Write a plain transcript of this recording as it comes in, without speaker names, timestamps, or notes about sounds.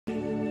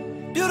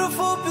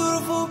Beautiful,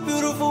 beautiful,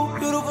 beautiful,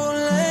 beautiful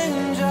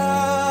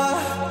angel.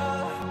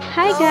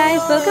 Hi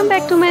guys, welcome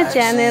back to my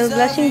channel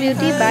Blushing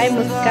Beauty by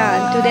Muskan.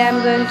 Today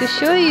I'm going to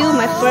show you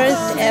my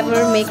first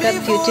ever makeup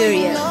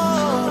tutorial.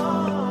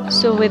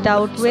 So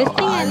without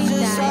wasting any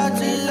time,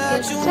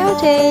 let's get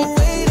started.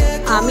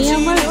 আমি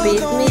আমার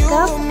base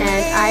makeup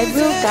and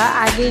আইব্রোটা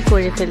আগেই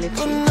করে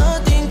ফেলেছি।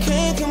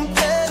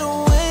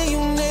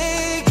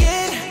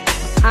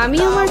 আমি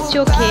আমার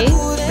চোখে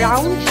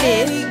brown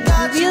shade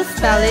Juvia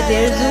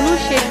প্যালেটের Zulu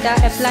শেডটা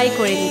apply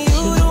করে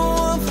নিচ্ছি।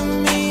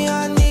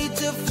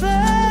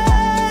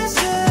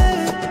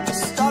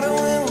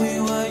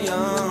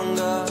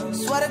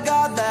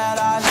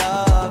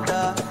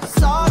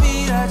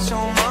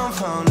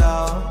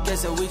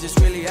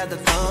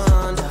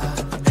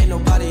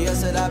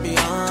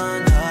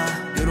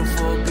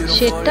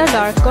 শেডটা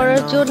ডার্ক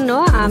করার জন্য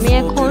আমি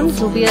এখন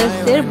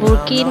জুভিয়াসের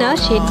বুরকিনা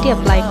শেডটি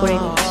অ্যাপ্লাই করে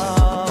নিচ্ছি।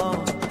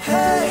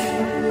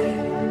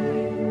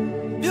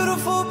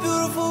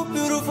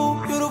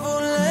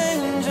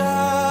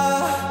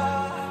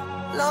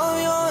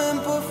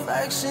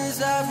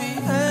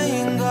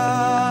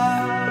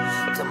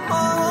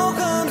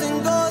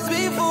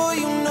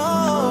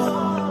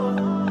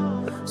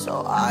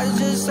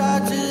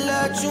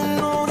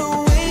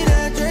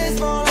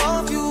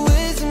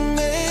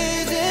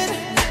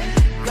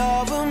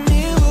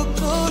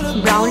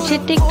 ব্রাউন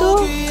শেডটি একটু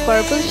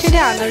পার্পল শেডে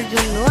আনার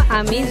জন্য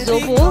আমি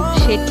জোবো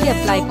শেডটি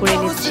অ্যাপ্লাই করে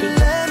নিচ্ছি।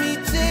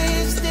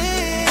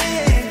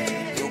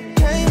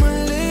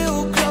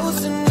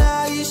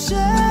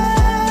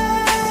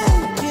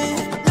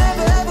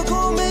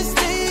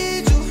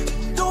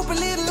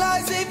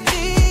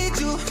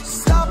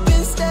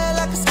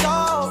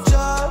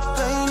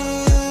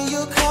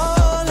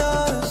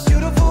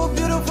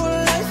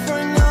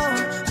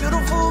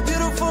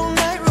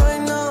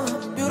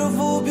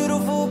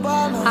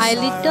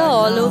 আইলিডটা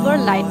অল ওভার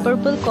লাইট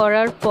পার্পল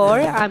করার পর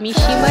আমি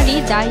শিমারি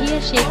ডাহিয়া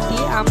শেড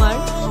দিয়ে আমার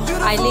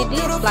আইলিডে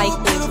অ্যাপ্লাই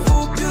করব।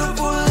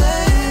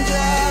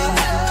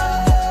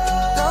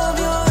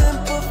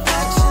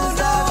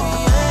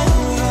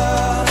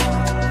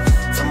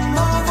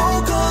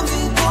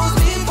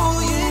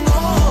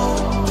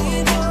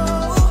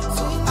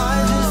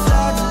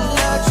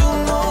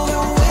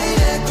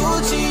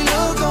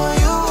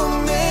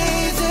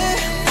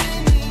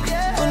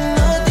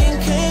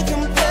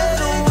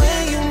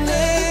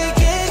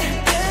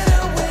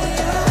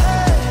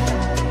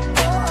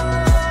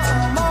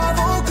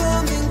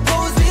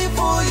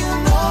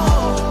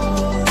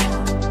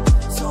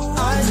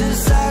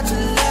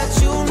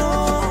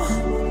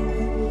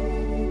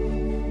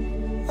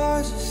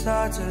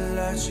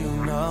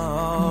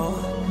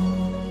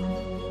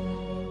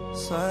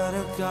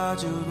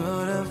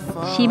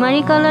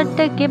 শিমারি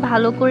কালারটাকে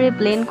ভালো করে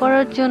ব্লেন্ড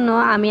করার জন্য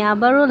আমি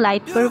আবারও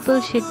লাইট পার্পল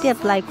শেডটি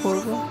অ্যাপ্লাই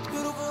করব।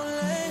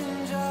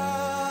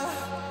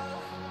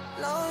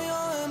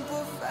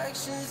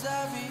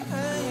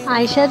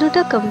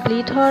 আইশ্যাডোটা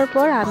কমপ্লিট হওয়ার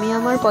পর আমি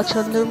আমার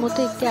পছন্দের মতো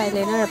একটি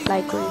আইলাইনার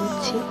অ্যাপ্লাই করে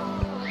নিচ্ছি।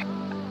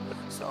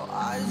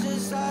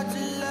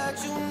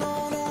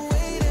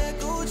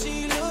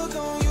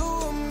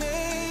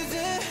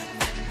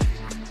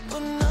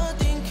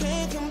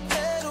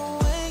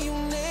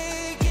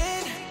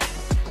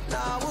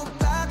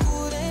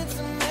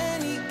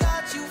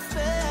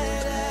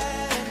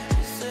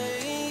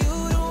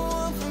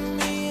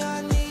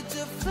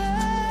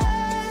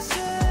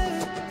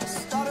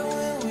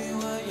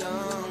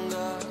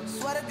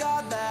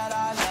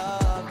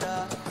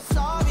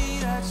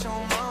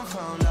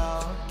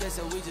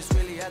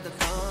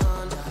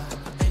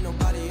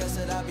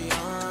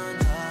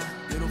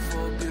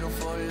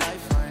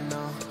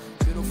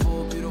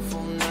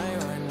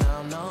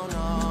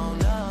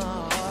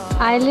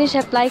 আইল্যাশ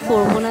অ্যাপ্লাই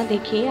করব না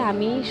দেখে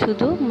আমি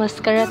শুধু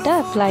মাস্কারাটা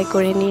অ্যাপ্লাই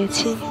করে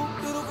নিয়েছি।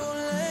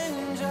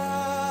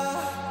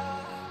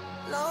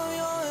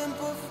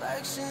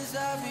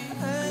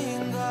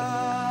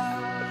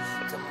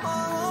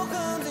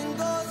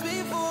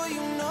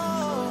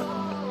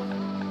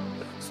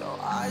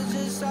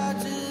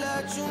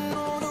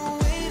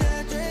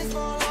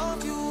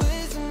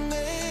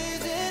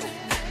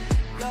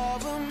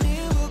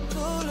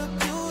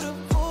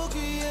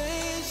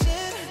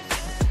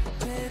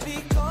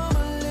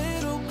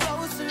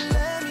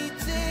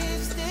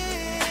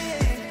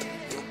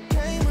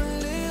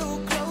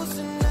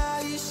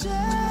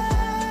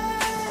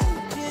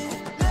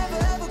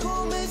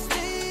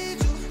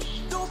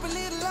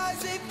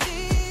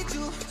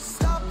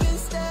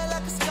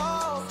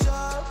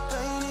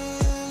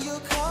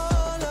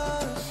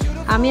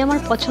 আমি আমার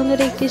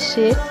পছন্দের একটি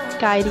শেড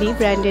কাইলি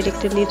ব্র্যান্ডের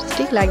একটি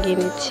লিপস্টিক লাগিয়ে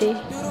নিচ্ছি।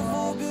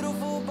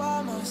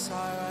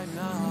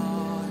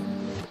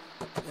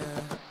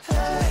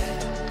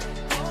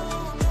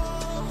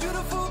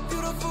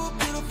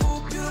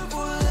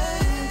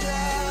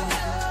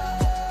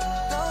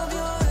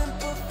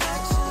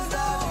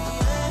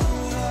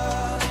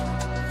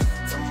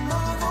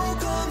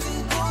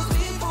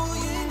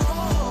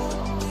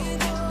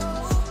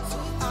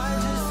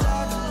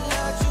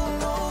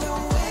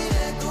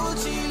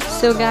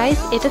 সো গাইস,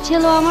 এটা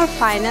ছিল আমার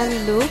ফাইনাল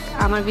লুক।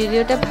 আমার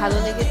ভিডিওটা ভালো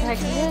লেগে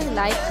থাকলে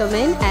like,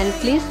 comment and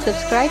please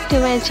subscribe to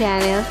my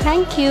channel.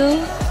 Thank you.